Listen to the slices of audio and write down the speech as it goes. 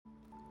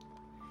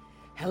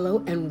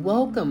Hello and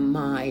welcome,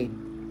 my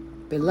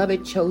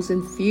beloved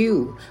chosen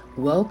few.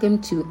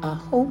 Welcome to A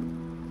Hope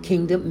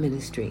Kingdom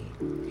Ministry,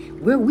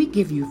 where we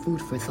give you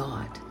food for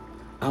thought.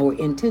 Our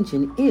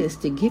intention is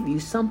to give you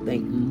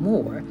something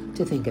more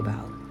to think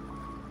about.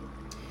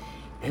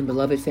 And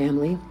beloved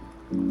family,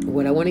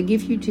 what I want to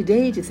give you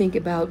today to think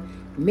about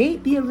may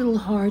be a little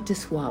hard to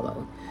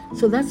swallow.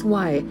 So that's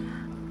why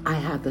I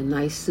have the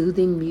nice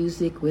soothing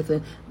music with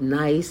a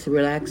nice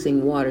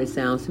relaxing water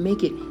sounds to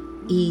make it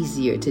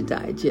easier to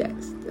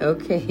digest,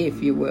 okay,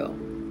 if you will.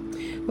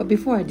 But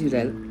before I do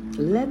that,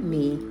 let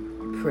me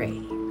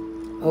pray.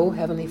 Oh,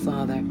 Heavenly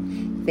Father,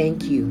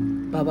 thank you.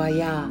 Baba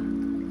Ya,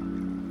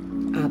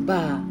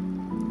 Abba,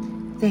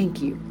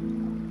 thank you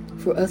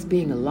for us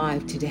being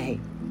alive today.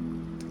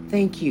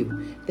 Thank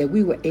you that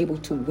we were able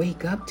to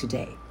wake up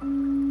today.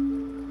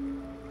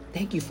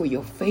 Thank you for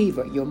your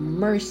favor, your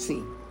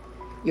mercy,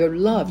 your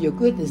love, your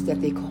goodness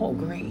that they call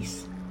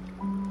grace.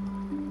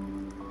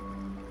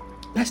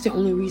 That's the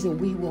only reason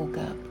we woke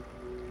up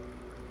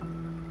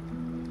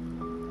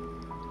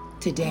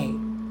today.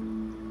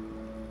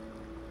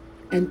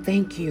 And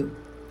thank you.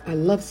 I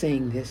love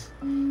saying this.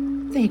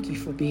 Thank you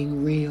for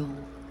being real.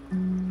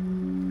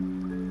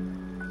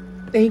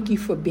 Thank you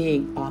for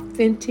being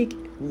authentic,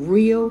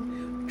 real,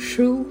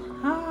 true.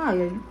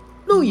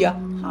 Hallelujah.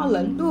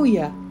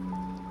 Hallelujah.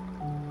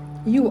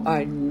 You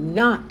are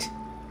not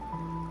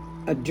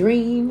a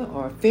dream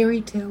or a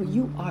fairy tale.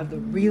 You are the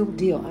real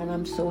deal. And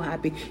I'm so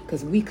happy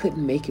because we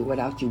couldn't make it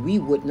without you. We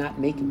would not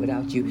make it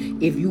without you.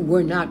 If you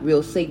were not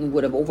real, Satan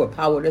would have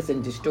overpowered us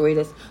and destroyed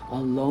us a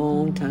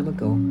long time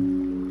ago.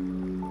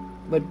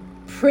 But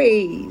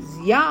praise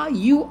Yah,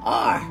 you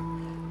are.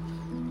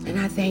 And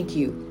I thank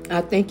you. I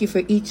thank you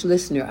for each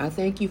listener. I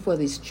thank you for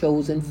this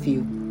chosen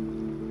few.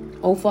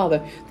 Oh,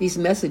 Father, these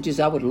messages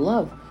I would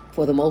love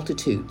for the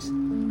multitudes.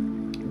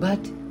 But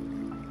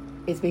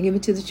it's been given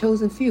to the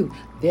chosen few.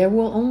 There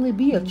will only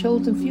be a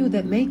chosen few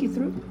that make it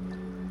through.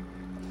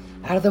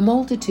 Out of the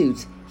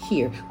multitudes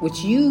here,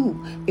 which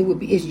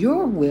is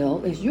your will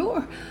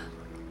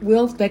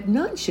that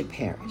none should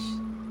perish.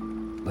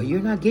 But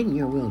you're not getting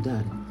your will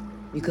done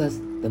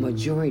because the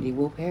majority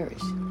will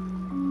perish.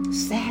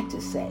 Sad to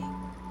say.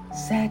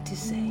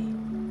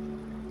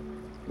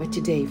 But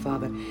today,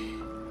 Father,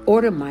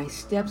 order my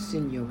steps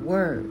in your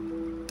word.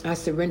 I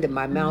surrender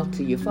my mouth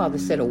to you. Father,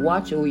 set a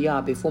watch, O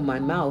Yah, before my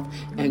mouth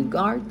and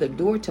guard the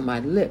door to my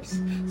lips.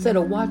 Set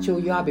a watch, O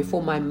Yah,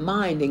 before my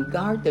mind and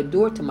guard the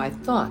door to my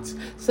thoughts.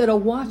 Set a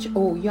watch,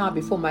 O Yah,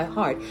 before my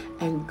heart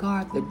and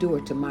guard the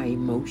door to my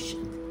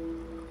emotion.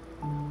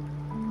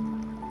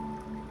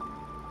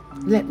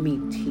 Let me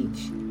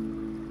teach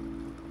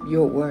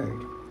your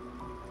word,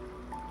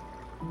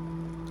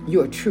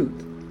 your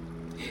truth.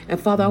 And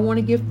Father, I want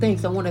to give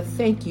thanks. I want to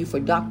thank you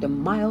for Dr.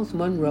 Myles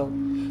Munroe,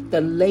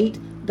 the late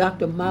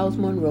Dr. Myles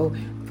Munroe,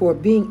 for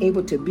being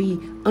able to be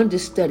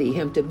understudy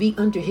him, to be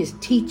under his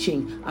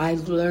teaching. I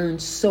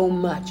learned so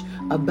much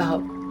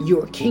about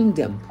your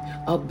kingdom,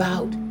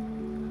 about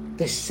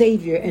the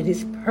Savior and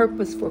his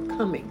purpose for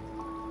coming.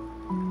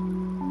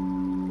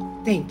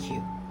 Thank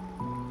you.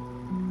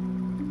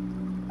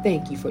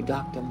 Thank you for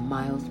Dr.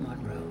 Myles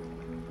Munroe.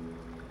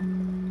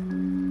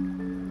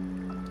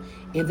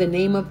 In the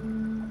name of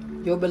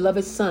your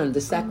beloved Son,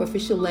 the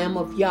sacrificial Lamb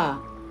of Yah,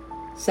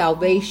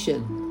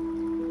 salvation,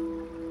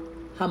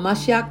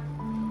 Hamashiach,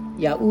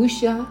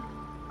 Yahusha,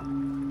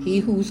 he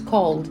who's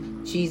called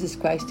Jesus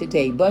Christ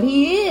today. But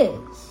he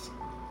is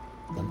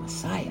the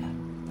Messiah,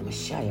 the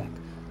Mashiach.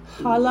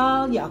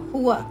 Halal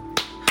Yahuwah,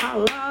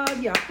 Halal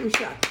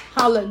Yahusha,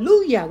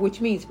 Hallelujah,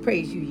 which means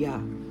praise you, Yah.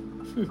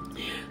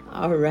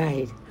 All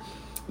right.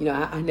 You know,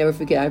 I never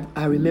forget,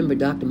 I remember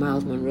Dr.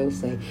 Myles Munroe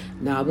say,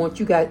 now I want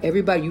you guys,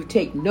 everybody, you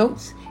take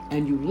notes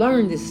and you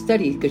learn this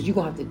study because you're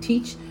going to have to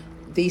teach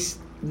this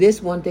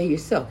one day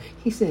yourself.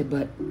 He said,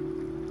 but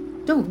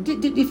don't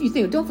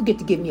forget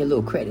to give me a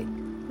little credit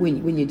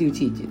when you do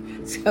teach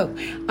it. So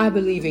I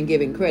believe in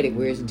giving credit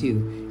where it's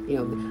due. You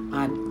know,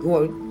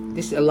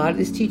 a lot of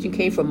this teaching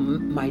came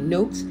from my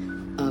notes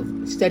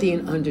of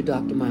studying under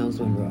Dr. Myles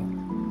Munroe.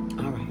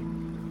 All right.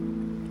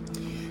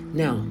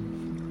 Now,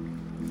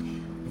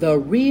 the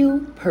real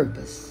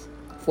purpose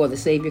for the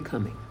Savior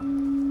coming.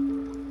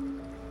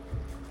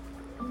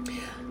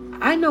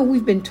 I know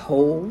we've been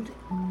told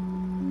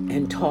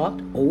and taught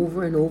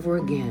over and over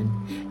again,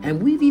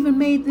 and we've even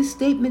made this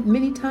statement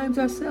many times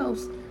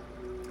ourselves,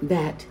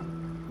 that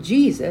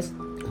Jesus,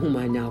 whom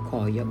I now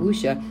call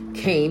Yahusha,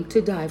 came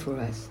to die for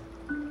us.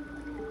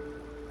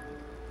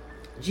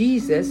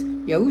 Jesus,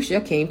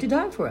 Yahusha, came to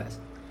die for us.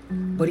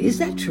 But is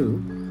that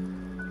true?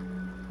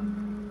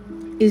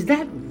 Is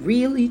that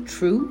really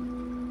true?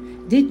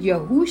 Did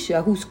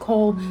Yahusha, who's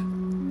called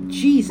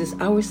Jesus,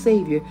 our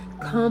Savior,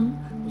 come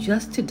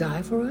just to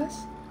die for us?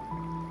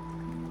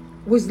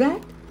 Was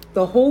that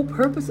the whole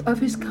purpose of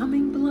his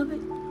coming,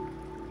 beloved?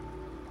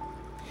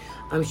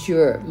 I'm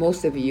sure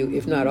most of you,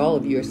 if not all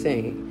of you, are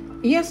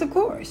saying, yes, of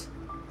course.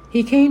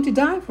 He came to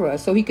die for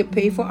us so he could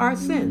pay for our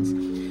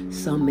sins.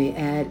 Some may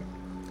add,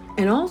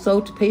 and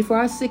also to pay for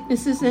our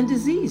sicknesses and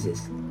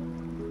diseases.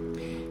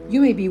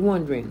 You may be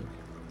wondering,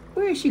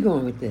 where is she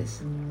going with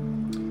this?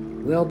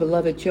 Well,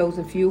 beloved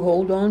chosen few,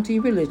 hold on to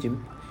your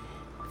religion,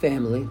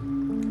 family,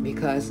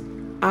 because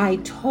I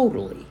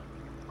totally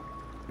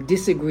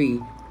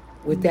disagree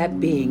with that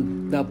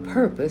being the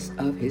purpose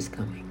of his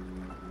coming.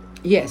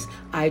 Yes,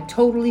 I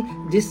totally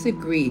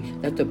disagree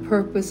that the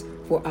purpose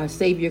for our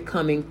Savior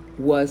coming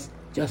was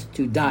just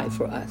to die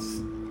for us.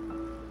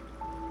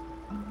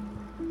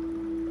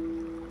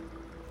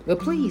 But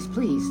please,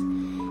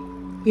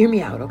 hear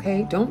me out,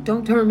 okay? Don't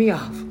turn me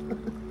off.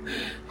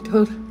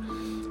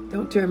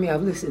 Don't turn me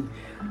off. Listen,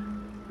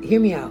 hear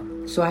me out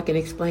so I can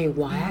explain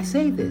why I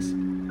say this.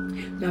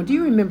 Now, do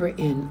you remember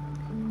in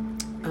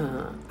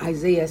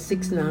Isaiah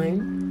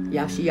 6:9,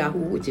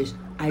 Yashayahu, which is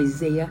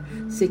Isaiah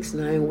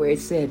 6:9, where it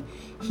said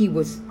he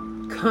was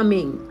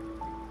coming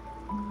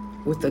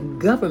with a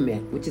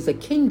government, which is a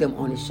kingdom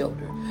on his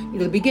shoulder. You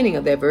know, the beginning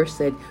of that verse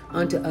said,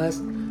 unto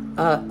us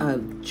a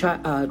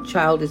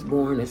child is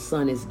born, a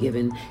son is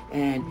given,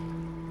 and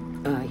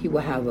he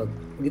will have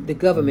the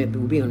government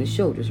will be on his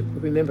shoulders.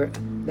 Remember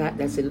that?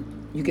 That's in,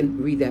 you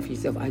can read that for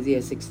yourself,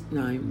 Isaiah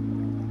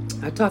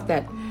 6:9. I taught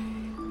that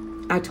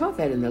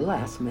in the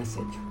last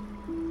message,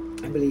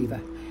 I believe.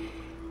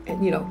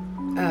 And you know,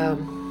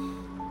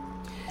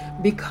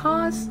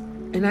 because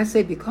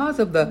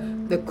of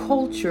the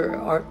culture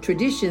or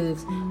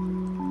traditions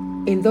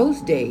in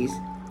those days,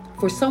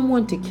 for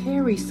someone to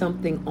carry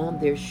something on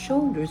their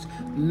shoulders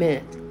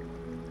meant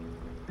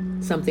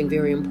something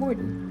very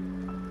important.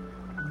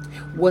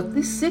 What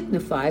this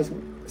signified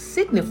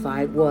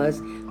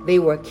was they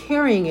were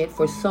carrying it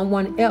for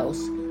someone else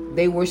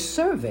they were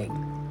serving.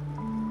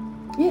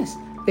 Yes,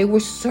 they were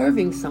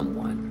serving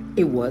someone.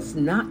 It was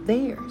not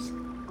theirs.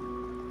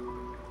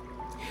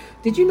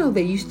 Did you know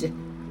they used to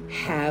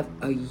have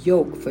a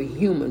yoke for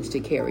humans to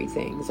carry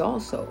things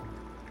also?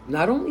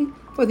 Not only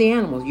for the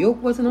animals.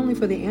 Yoke wasn't only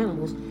for the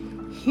animals.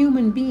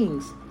 Human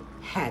beings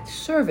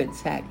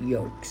servants had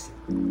yokes.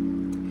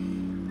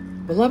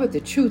 Beloved, the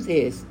truth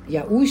is,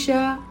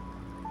 Yahusha,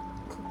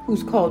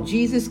 who's called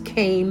Jesus,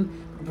 came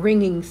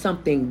bringing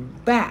something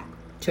back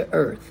to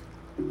earth.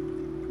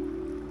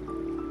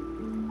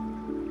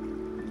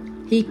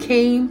 He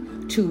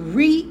came to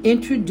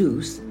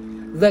reintroduce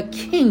the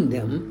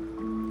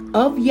kingdom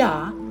of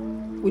Yah,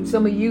 which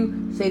some of you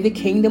say the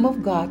kingdom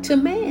of God, to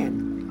man.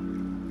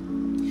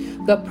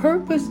 The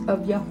purpose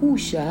of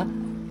Yahusha,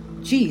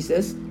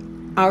 Jesus,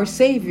 our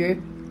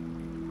Savior,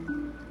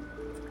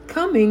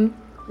 coming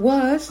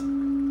was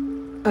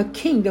a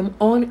kingdom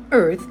on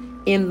earth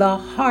in the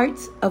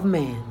hearts of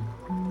man.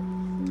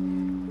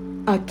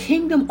 A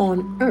kingdom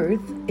on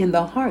earth in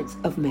the hearts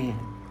of man.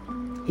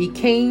 He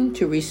came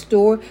to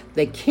restore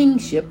the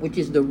kingship, which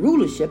is the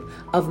rulership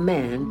of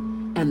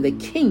man, and the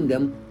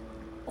kingdom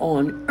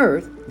on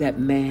earth that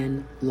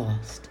man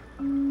lost.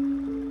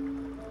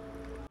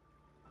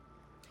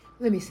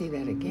 Let me say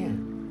that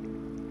again.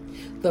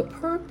 The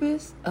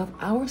purpose of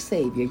our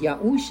Savior,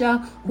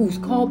 Yahusha, who's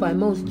called by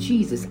most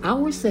Jesus,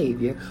 our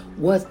Savior,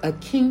 was a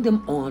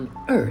kingdom on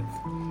earth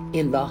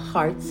in the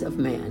hearts of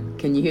man.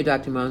 Can you hear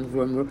Dr. Miles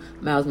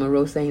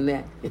Monroe saying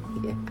that?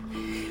 Yeah.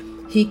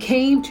 He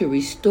came to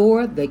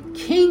restore the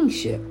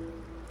kingship,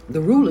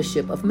 the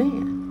rulership of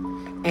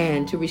man,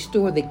 and to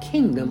restore the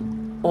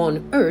kingdom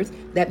on earth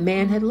that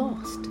man had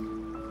lost.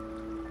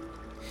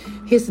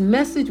 His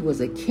message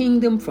was a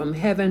kingdom from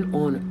heaven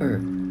on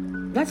earth.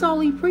 That's all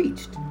he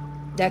preached.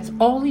 That's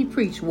all he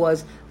preached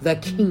was the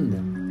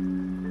kingdom.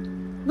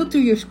 Look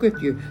through your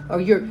scripture or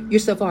your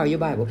Safari, your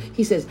Bible.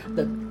 He says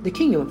the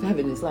kingdom of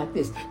heaven is like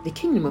this. The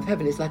kingdom of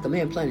heaven is like a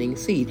man planting a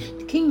seed.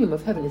 The kingdom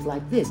of heaven is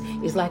like this.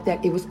 It's like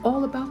that. It was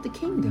all about the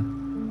kingdom.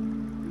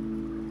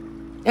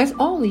 That's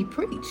all he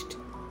preached.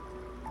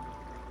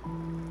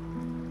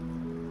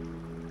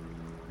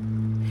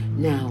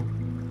 Now,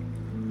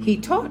 he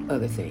taught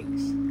other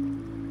things,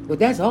 but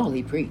that's all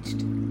he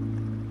preached.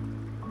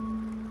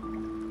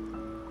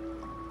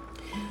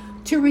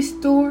 To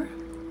restore,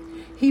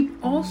 he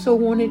also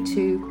wanted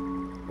to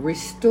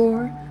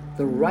restore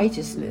the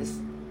righteousness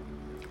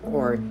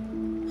or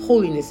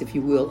holiness, if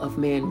you will, of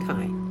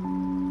mankind.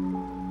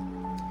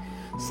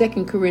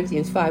 2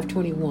 Corinthians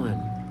 5:21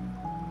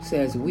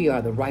 says we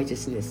are the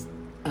righteousness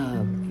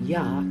of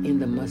Yah in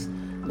the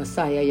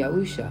Messiah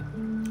Yahusha,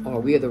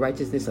 or we are the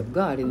righteousness of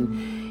God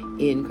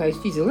in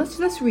Christ Jesus.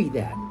 Let's read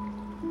that.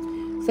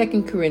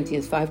 2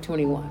 Corinthians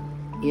 5:21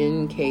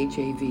 in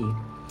KJV.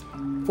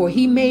 For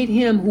he made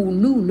him who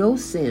knew no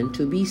sin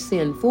to be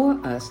sin for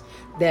us,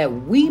 that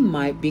we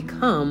might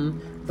become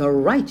the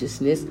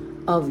righteousness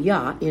of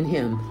Yah in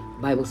him.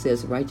 Bible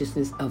says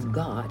righteousness of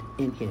God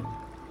in him.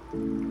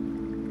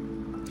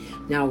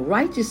 Now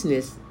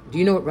righteousness, do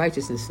you know what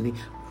righteousness means?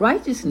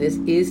 Righteousness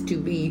is to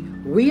be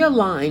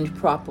realigned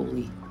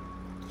properly,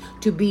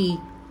 to be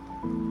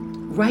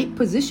right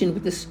position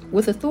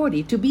with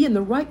authority, to be in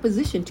the right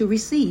position to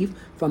receive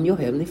from your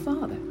Heavenly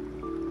Father.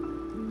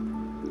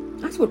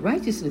 That's what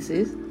righteousness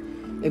is.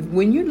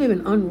 When you're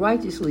living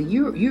unrighteously,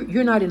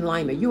 you're not in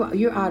alignment.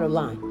 You're out of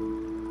line,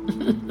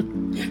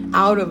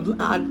 out of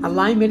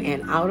alignment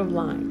and out of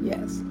line.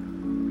 Yes.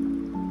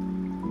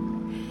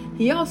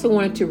 He also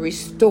wanted to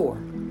restore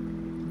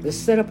the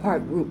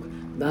set-apart group,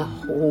 the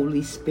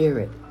Holy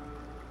Spirit.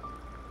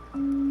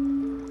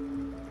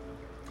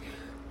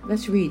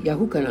 Let's read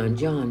Yahuchanan,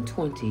 John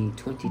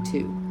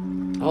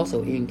 20:22,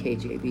 also in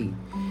KJV.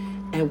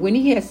 And when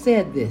he had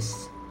said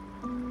this,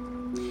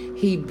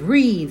 he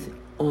breathed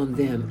on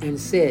them and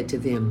said to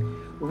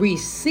them,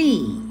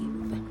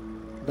 receive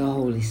the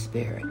Holy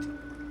Spirit.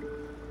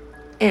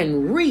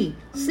 And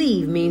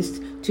receive means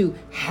to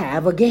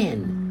have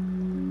again.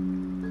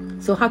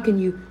 So how can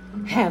you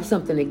have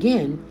something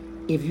again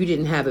if you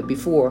didn't have it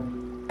before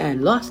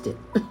and lost it?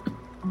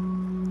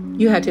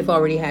 You had to have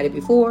already had it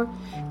before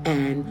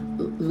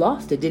and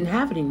lost it, didn't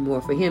have it anymore,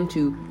 for him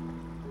to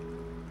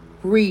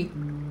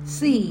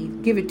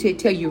receive, give it to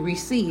tell you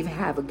receive,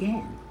 have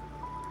again.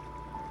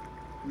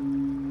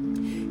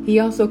 He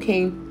also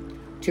came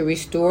to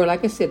restore,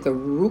 like I said,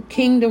 the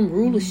kingdom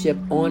rulership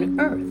on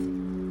earth.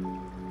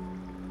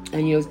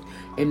 And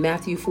in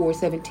Matthew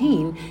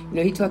 4:17,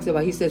 he talks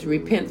about, he says,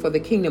 repent for the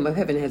kingdom of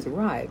heaven has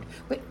arrived.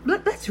 But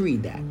let's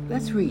read that.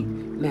 Let's read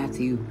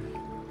Matthew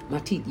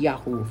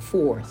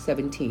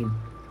 4:17,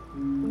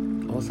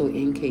 also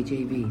in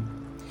KJV.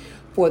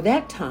 For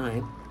that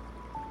time,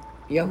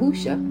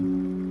 Yahusha,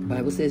 the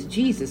Bible says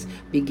Jesus,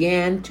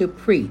 began to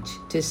preach,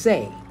 to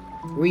say,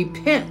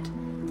 repent,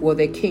 for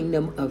the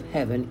kingdom of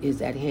heaven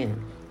is at hand.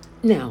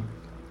 Now,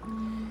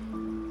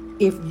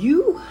 if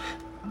you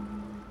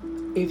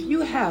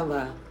have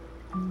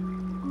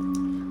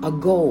a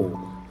goal,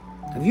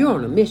 if you're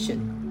on a mission,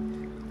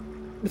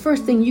 the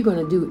first thing you're going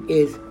to do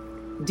is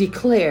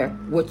declare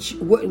what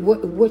your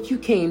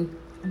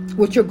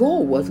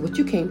goal was, what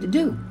you came to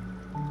do,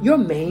 your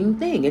main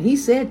thing. And he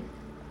said,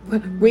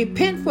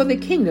 repent for the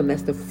kingdom.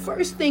 That's the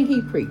first thing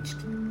he preached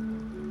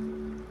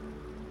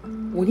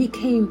when he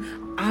came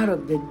out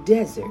of the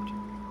desert.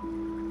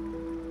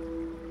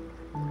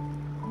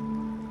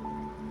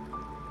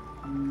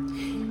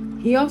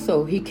 He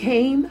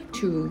came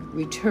to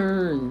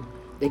return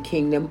the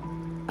kingdom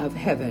of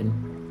heaven.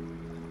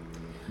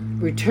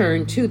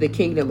 Return to the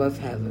kingdom of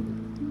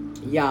heaven.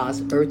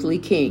 Yah's earthly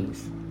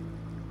kings.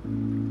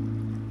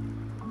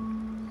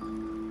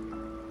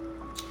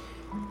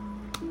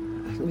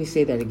 Let me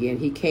say that again.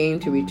 He came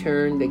to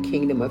return the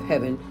kingdom of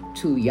heaven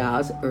to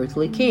Yah's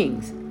earthly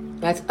kings.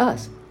 That's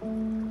us.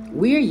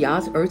 We're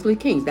Yah's earthly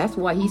kings. That's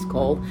why he's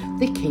called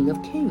the King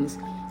of Kings.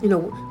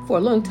 For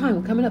a long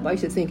time coming up, I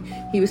used to think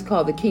he was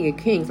called the King of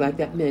Kings, like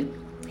that meant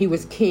he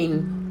was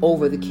king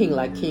over the king,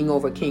 like king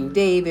over King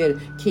David,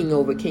 king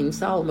over King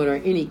Solomon, or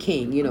any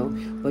king,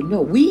 But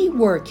no, we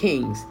were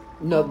kings.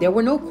 No, there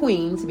were no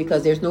queens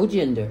because there's no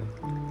gender.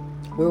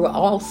 We were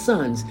all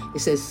sons. It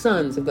says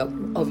sons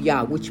of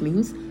Yah, which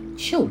means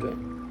children.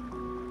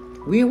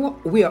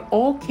 We are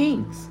all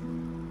kings.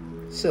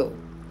 So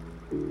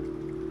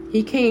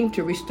he came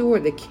to restore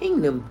the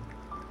kingdom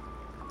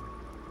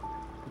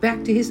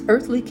back to his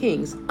earthly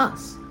kings,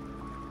 us.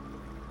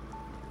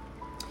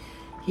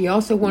 He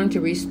also wanted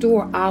to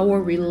restore our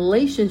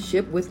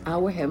relationship with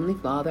our Heavenly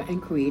Father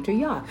and Creator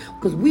Yah.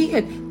 Because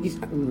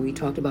when we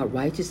talked about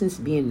righteousness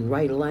being in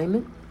right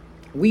alignment,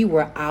 we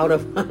were out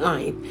of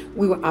line.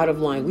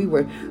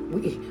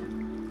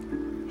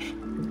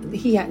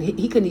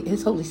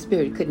 His Holy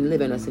Spirit couldn't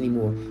live in us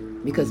anymore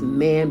because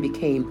man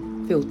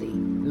became filthy.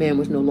 Man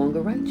was no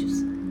longer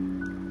righteous.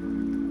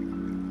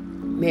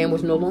 Man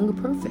was no longer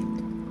perfect.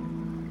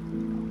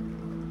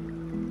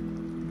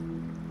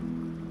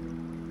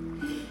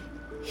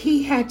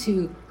 He had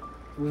to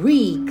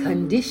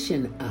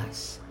recondition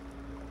us.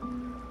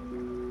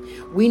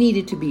 We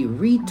needed to be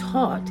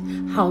retaught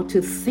how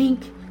to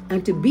think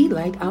and to be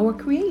like our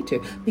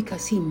Creator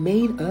because he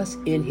made us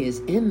in his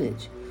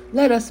image.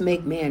 Let us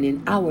make man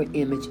in our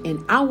image,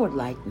 in our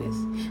likeness,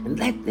 and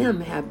let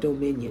them have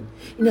dominion.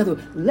 In other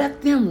words,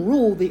 let them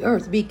rule the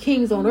earth, be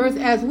kings on earth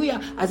as we are,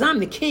 as I'm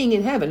the king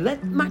in heaven.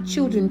 Let my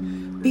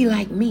children be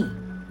like me,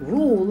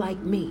 rule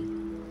like me.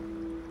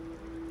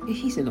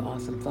 He's an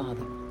awesome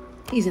Father.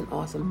 He's an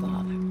awesome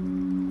Father.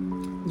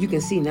 You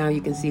can see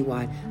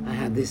why I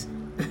have this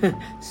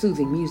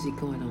soothing music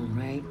going on,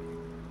 right?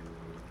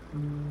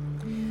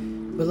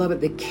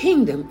 Beloved, the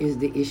kingdom is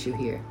the issue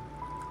here.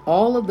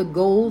 All of the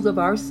goals of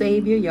our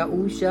Savior,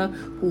 Yahusha,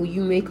 who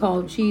you may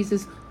call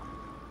Jesus,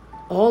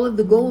 all of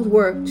the goals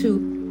were to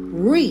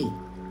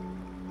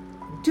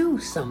redo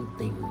some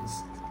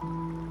things.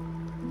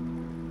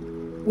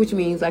 Which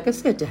means, like I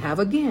said, to have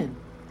again.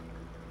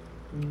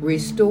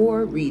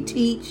 Restore,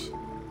 reteach.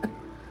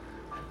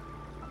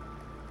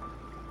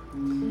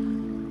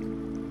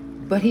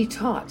 But he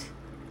taught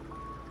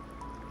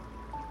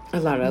a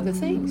lot of other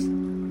things.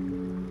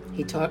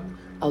 He taught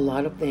a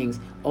lot of things.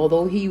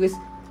 Although he was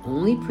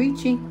only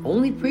preached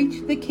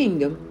the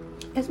kingdom.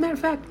 As a matter of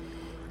fact,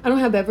 I don't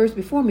have that verse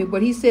before me,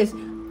 but he says,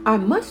 I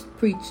must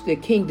preach the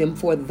kingdom,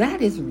 for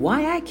that is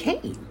why I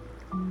came.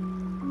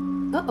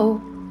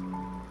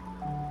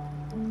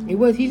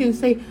 He didn't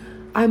say,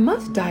 I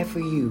must die for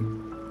you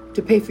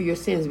to pay for your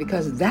sins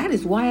because that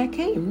is why I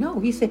came. No,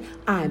 he said,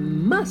 I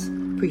must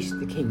preach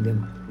the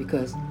kingdom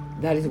because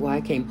that is why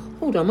I came.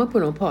 Hold on, I'm going to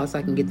put on pause so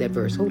I can get that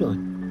verse. Hold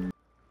on.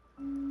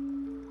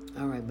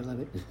 All right,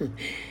 beloved. It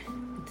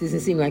doesn't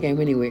seem like I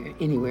went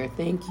anywhere.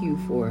 Thank you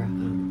for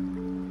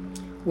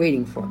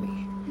waiting for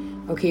me.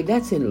 Okay,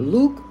 that's in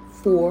Luke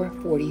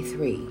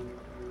 4:43.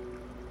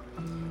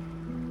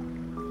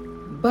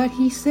 But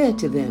he said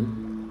to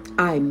them,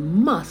 I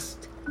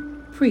must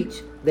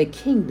preach the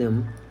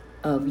kingdom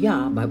of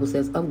Yah, Bible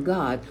says, of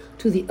God,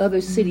 to the other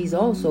cities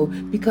also,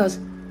 because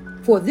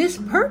for this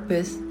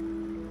purpose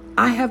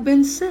I have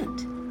been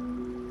sent.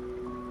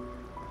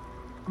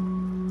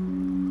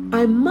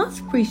 I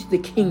must preach the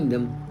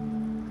kingdom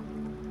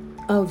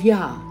of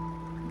Yah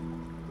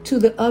to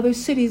the other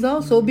cities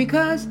also,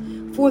 because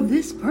for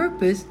this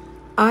purpose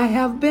I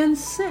have been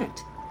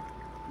sent.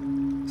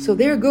 So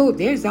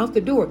there's out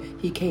the door.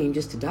 He came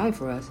just to die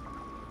for us.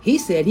 He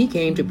said he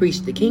came to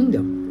preach the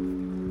kingdom.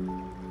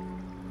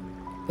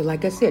 But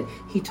like I said,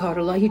 he taught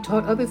a lot. He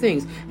taught other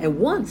things. And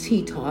once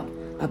he taught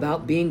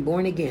about being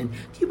born again.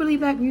 Do you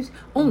believe that news?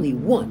 Only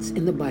once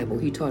in the Bible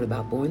he taught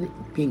about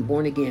being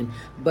born again.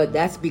 But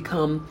that's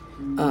become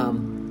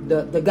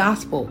the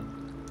gospel,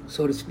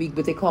 so to speak.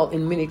 But they call it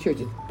in many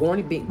churches born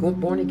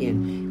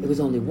again. It was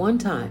only one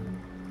time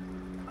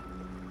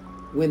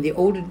when the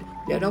older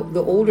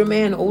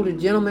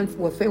gentleman,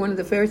 one of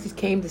the Pharisees,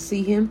 came to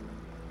see him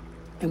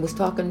and was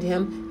talking to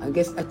him. I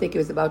think it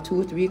was about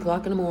 2 or 3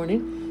 o'clock in the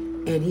morning,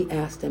 and he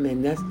asked him,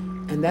 and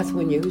that's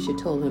when Yahushua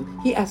told him.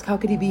 He asked, how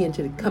could he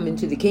come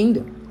into the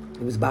kingdom?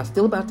 It was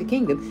still about the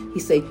kingdom. He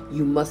said,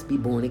 you must be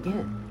born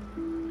again.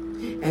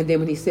 And then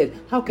when he said,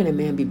 how can a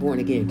man be born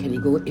again? Can he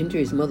go into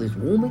his mother's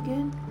womb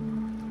again?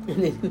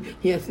 And then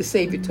the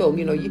Savior told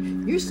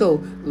him, you're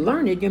so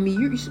learned. I mean,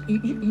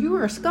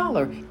 you're a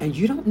scholar, and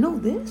you don't know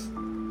this.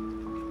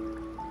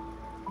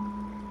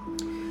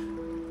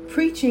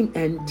 Preaching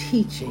and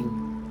teaching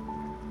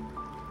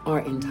are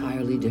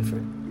entirely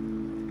different.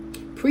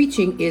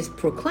 Preaching is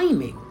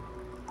proclaiming.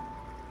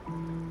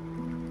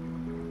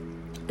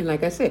 And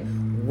like I said,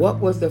 what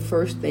was the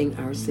first thing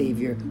our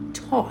Savior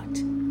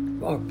taught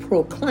or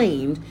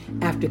proclaimed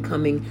after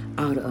coming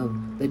out of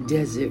the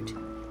desert,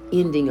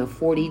 ending a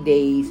 40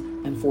 days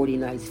and 40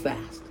 nights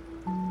fast?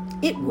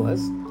 It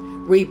was,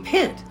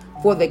 repent,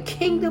 for the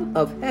kingdom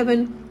of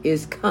heaven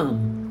is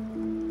come.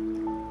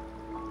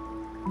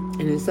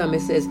 And in some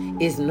it says,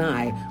 is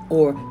nigh,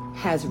 or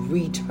has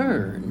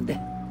returned.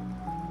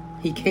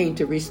 He came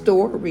to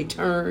restore,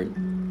 return,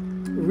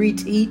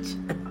 reteach.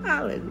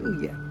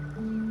 Hallelujah.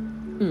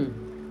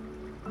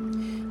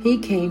 He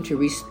came to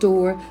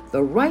restore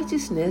the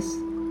righteousness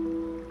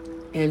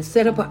and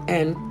set up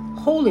and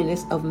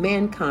holiness of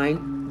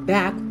mankind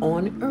back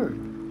on earth.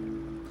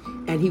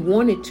 And he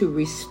wanted to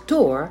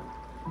restore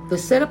the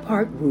set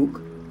apart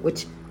Ruach,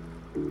 which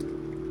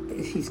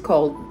he's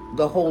called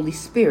the Holy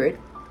Spirit,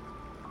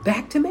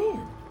 back to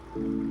man.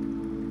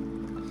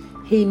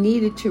 He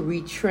needed to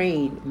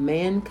retrain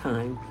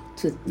mankind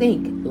to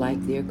think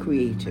like their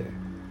creator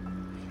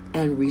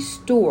and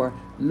restore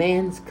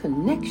man's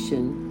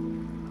connection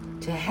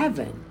to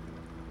heaven.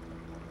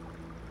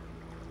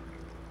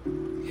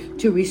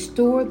 To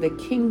restore the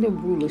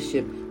kingdom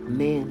rulership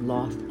man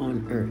lost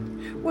on earth.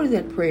 What is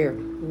that prayer?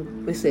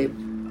 It said,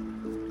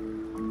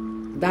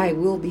 thy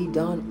will be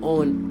done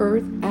on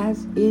earth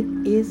as it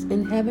is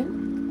in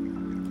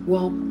heaven.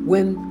 Well,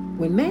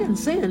 when man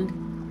sinned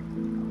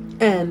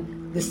and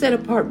the set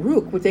apart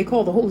Ruach, what they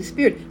call the Holy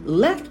Spirit,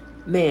 left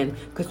man,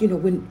 because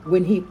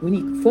when he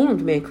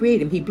formed man,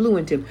 created him, he blew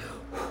into him.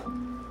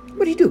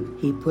 What did he do?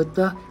 He put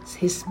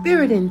his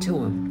spirit into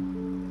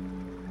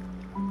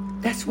him.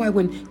 That's why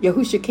when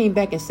Yahushua came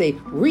back and said,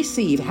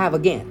 receive, have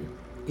again,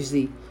 you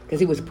see, because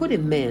he was put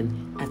in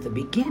man at the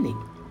beginning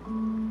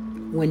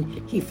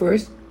when he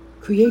first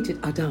created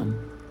Adam.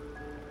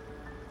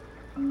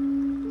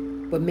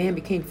 But man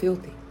became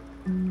filthy.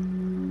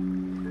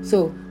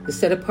 So the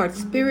set apart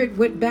spirit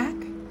went back.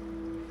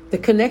 The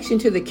connection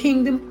to the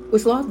kingdom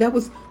was lost. That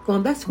was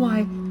gone. That's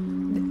why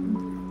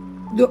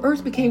the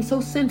earth became so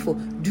sinful.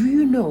 Do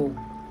you know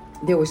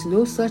there was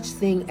no such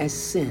thing as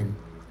sin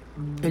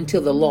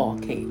until the law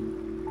came?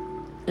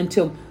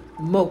 Until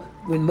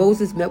when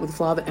Moses met with the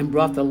Father and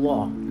brought the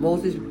law.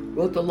 Moses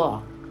wrote the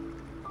law.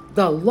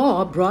 The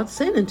law brought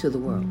sin into the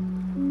world.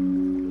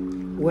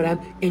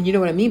 And you know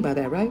what I mean by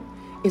that, right?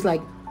 It's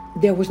like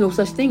there was no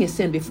such thing as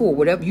sin before.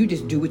 Whatever, you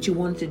just do what you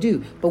wanted to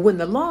do. But when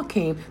the law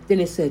came, then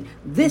it said,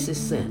 this is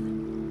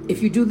sin.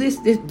 If you do this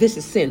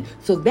is sin.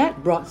 So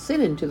that brought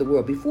sin into the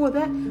world. Before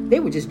that, they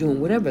were just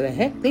doing whatever the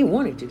heck they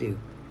wanted to do.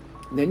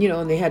 And then,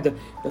 and they had the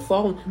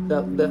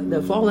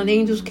fallen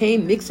angels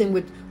came mixing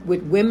with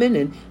women.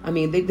 And I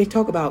mean, they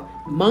talk about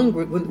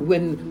mongrel,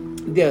 when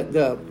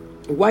the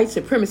white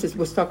supremacists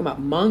was talking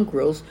about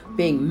mongrels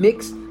being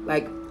mixed,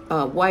 like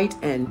white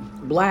and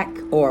black,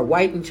 or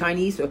white and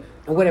Chinese, or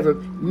whatever,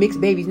 mixed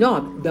babies.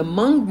 No, the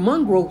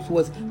mongrels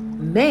was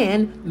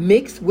man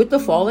mixed with the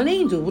fallen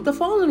angels, with the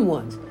fallen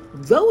ones.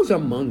 Those are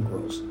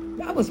mongrels.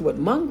 That was what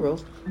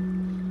mongrels.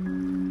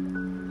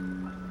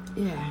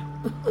 Yeah.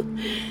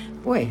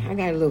 Boy, I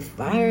got a little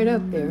fired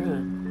up there,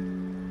 huh?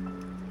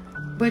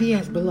 But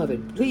yes,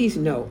 beloved, please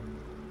know.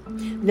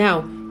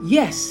 Now,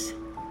 yes,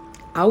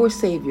 our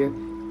Savior,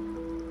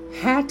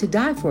 had to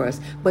die for us,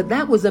 but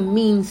that was a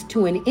means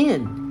to an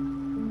end.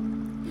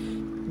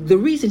 The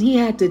reason he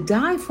had to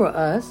die for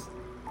us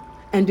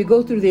and to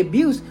go through the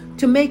abuse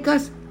to make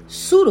us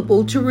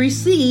suitable to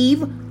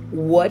receive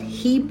what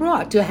he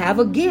brought, to have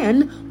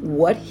again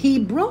what he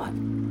brought.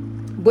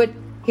 But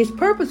his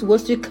purpose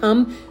was to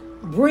come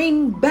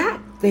bring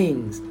back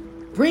things,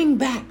 bring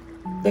back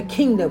the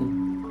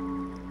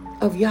kingdom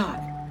of Yah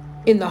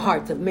in the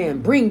hearts of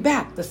man, bring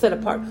back the set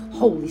apart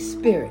Holy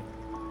Spirit,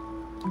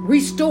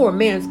 restore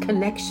man's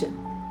connection,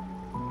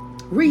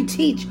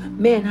 reteach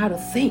man how to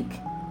think.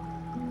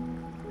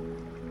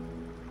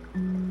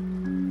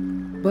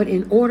 But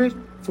in order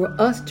for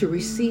us to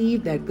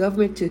receive that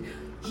government,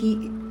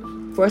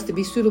 for us to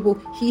be suitable,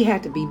 he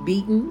had to be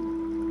beaten,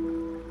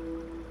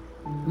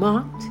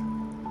 mocked,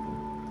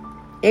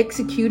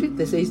 executed,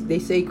 they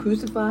say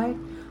crucified,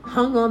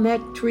 hung on that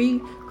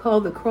tree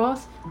called the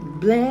cross,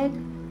 bled,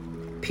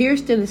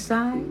 pierced in the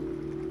side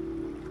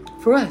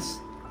for us.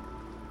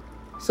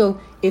 So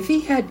if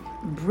he had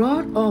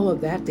brought all of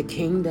that, the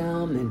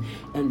kingdom,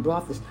 and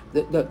brought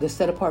the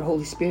set apart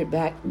Holy Spirit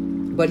back,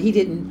 but he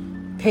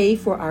didn't pay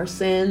for our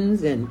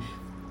sins and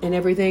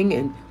everything,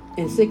 and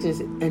sickness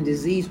and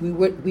disease,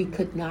 we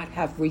could not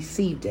have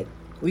received it.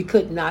 We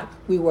could not.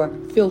 We were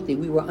filthy.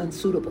 We were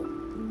unsuitable.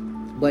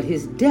 But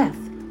his death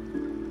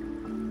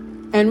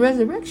and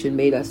resurrection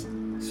made us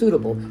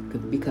suitable,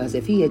 because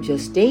if he had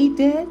just stayed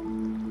dead,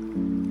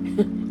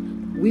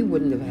 we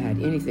wouldn't have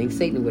had anything.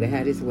 Satan would have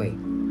had his way.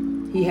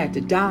 He had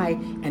to die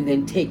and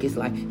then take his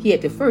life. He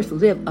had to first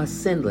live a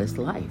sinless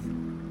life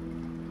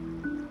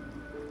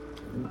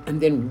and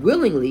then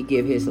willingly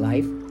give his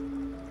life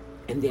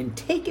and then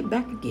take it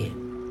back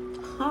again.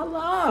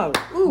 Halal.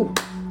 Ooh.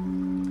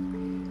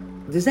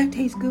 Does that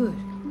taste good?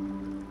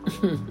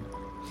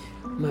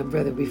 My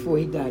brother, before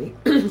he died,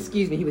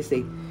 excuse me, he would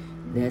say,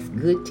 "That's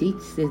good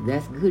teaching, sis.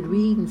 That's good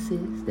reading, sis.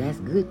 That's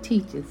good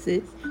teaching,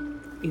 sis."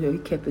 You know, he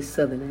kept his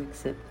southern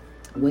accent.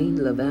 Wayne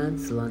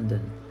Levance,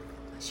 London.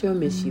 I sure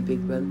miss you,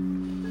 big brother.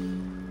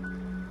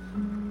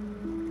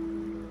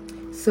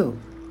 So,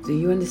 do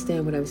you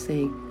understand what I'm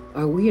saying?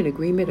 Are we in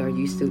agreement, or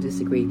you still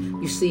disagree?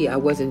 You see, I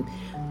wasn't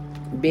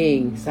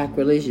being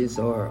sacrilegious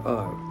or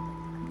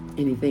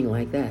anything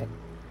like that.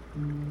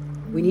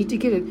 We need to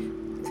get a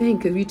thing,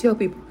 because we tell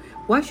people,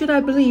 why should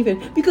I believe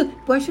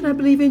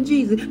in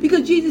Jesus?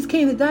 Because Jesus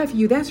came to die for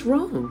you. That's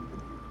wrong.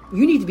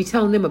 You need to be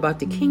telling them about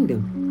the kingdom.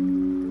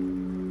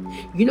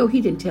 You know, he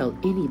didn't tell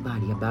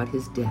anybody about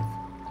his death,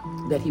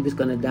 that he was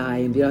going to die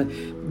and be,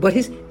 but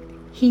his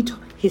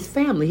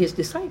family, his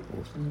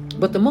disciples.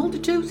 But the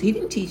multitudes, he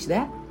didn't teach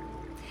that.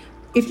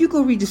 If you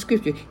go read the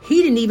scripture,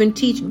 he didn't even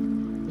teach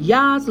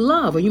Yah's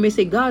love, or you may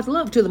say God's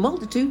love, to the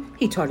multitude.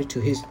 He taught it to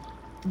his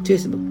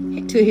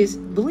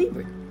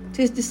believer,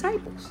 to his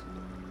disciples,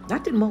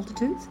 not to the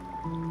multitudes.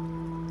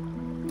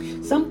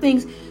 Some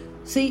things,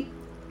 see,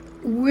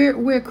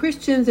 where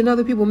Christians and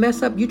other people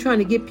mess up, you're trying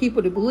to get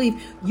people to believe,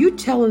 you're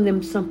telling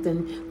them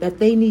something that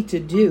they need to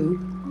do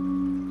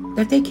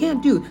that they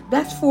can't do.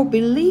 That's for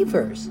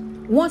believers,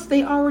 once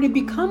they already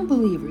become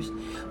believers.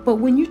 But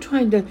when you're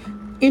trying to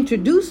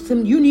introduce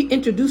them, you need to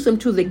introduce them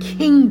to the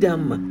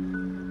kingdom.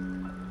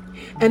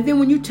 And then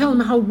when you tell them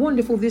how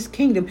wonderful this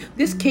kingdom,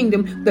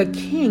 the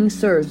king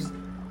serves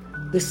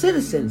the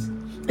citizens.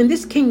 In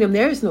this kingdom,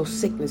 there is no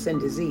sickness and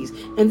disease.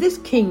 In this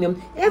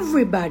kingdom,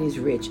 everybody's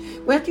rich.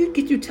 Well, after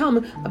you tell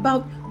them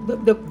about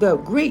the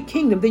great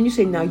kingdom, then you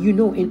say, now you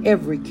know in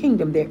every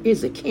kingdom there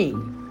is a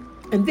king.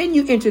 And then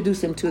you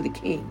introduce them to the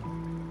king.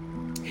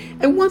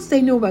 And once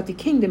they know about the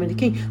kingdom and the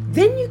king,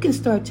 then you can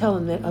start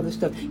telling them other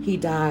stuff. He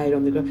died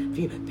on the cross. If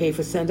you pay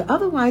for sin.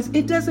 Otherwise,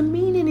 it doesn't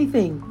mean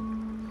anything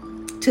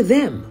to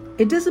them.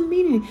 It doesn't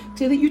mean anything.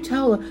 So that you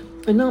tell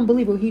a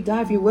non-believer he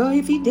died for you. Well,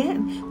 if he's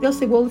dead, they'll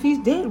say, well, if he's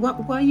dead, why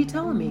are you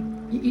telling me?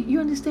 You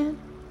understand?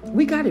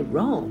 We got it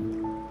wrong.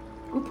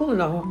 We're putting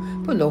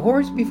the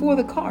horse before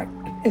the cart,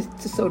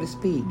 so to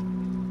speak.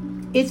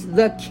 It's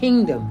the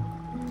kingdom.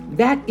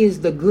 That is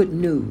the good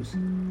news.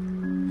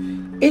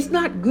 It's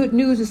not good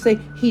news to say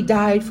he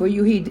died for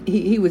you.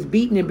 He was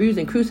beaten and bruised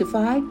and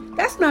crucified.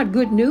 That's not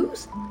good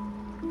news.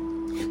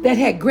 That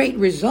had great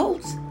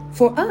results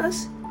for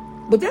us,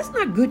 but that's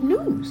not good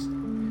news.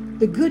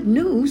 The good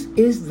news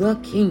is the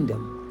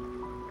kingdom.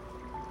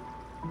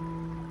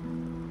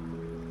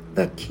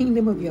 The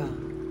kingdom of Yah.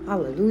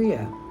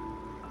 Hallelujah.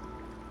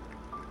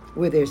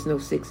 Where there's no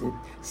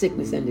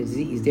sickness and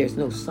disease, there's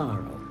no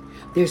sorrow,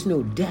 there's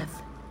no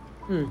death.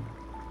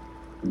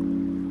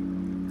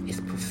 It's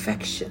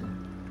perfection.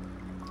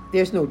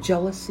 There's no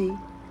jealousy.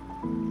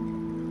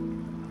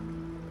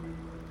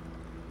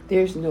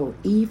 There's no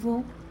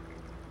evil.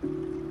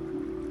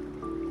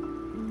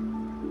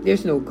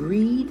 There's no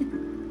greed.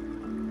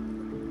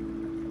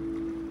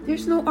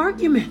 There's no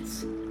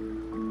arguments.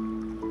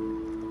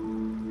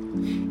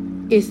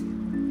 It's,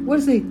 what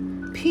is it?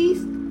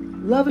 Peace,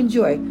 love, and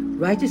joy.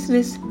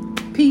 Righteousness,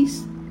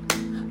 peace,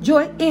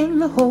 joy in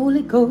the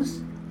Holy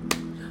Ghost.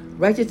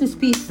 Righteousness,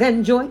 peace,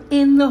 and joy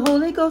in the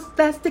Holy Ghost.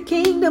 That's the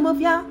kingdom of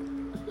Yah.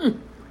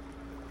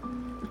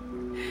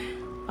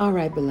 All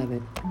right,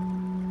 beloved.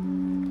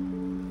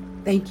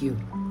 Thank you,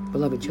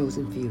 beloved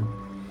chosen few.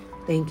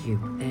 Thank you,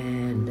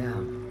 and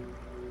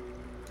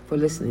for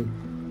listening.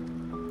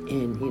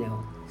 And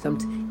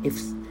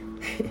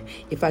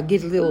if I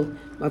get a little,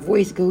 my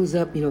voice goes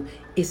up.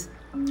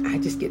 I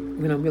just get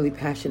when I'm really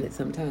passionate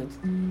sometimes.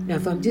 Now,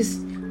 if I'm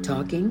just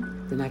talking,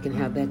 then I can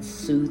have that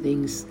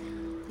soothing,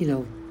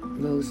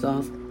 low,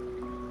 soft,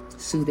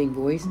 soothing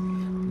voice.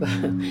 But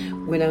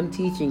when I'm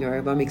teaching or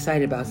if I'm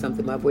excited about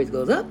something, my voice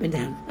goes up and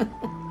down.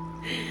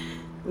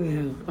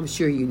 Well, I'm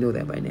sure you know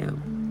that by now.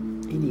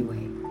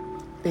 Anyway,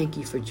 thank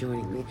you for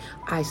joining me.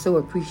 I so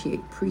appreciate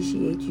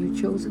you,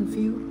 chosen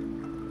few.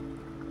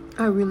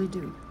 I really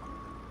do.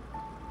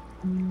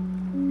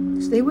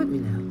 Stay with me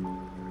now.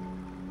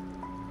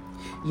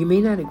 You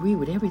may not agree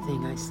with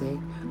everything I say.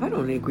 I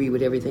don't agree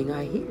with everything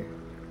I hear.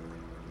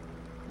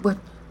 But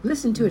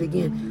listen to it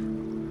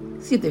again.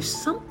 See if there's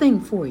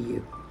something for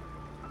you.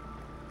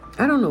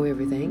 I don't know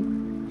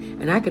everything.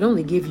 And I can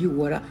only give you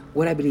what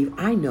I believe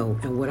I know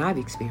and what I've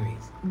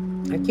experienced.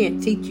 I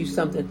can't teach you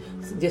something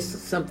that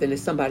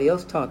somebody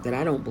else taught that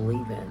I don't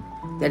believe in.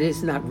 That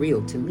is not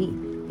real to me,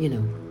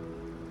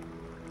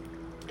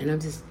 And I'm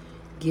just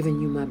giving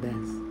you my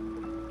best.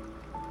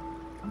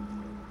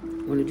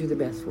 I want to do the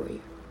best for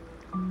you.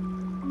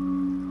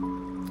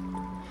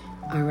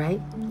 All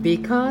right?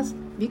 Because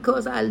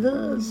I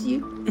loves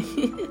you.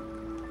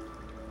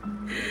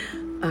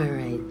 All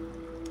right.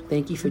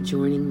 Thank you for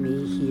joining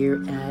me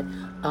here at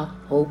A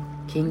Hope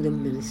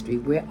Kingdom Ministry,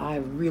 where I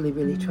really,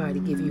 really try to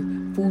give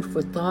you food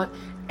for thought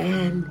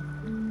and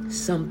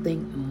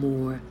something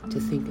more to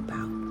think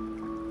about.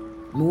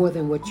 More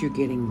than what you're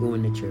getting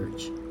going to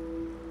church.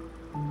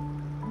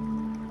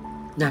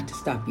 Not to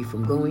stop you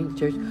from going to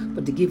church,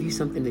 but to give you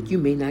something that you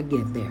may not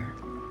get there.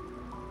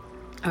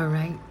 All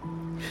right?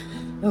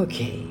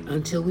 Okay,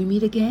 until we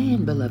meet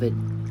again, beloved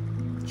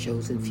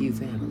chosen few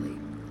family.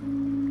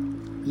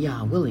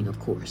 Yah willing, of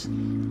course,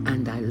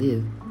 and I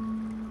live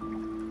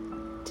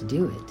to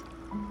do it.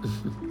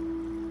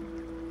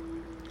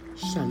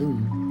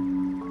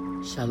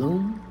 Shalom,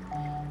 shalom,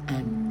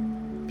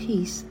 and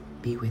peace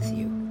be with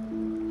you.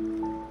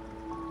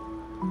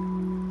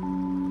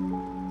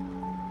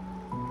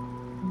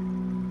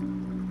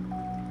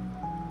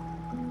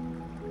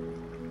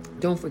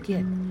 Don't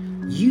forget,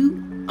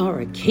 you are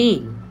a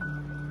king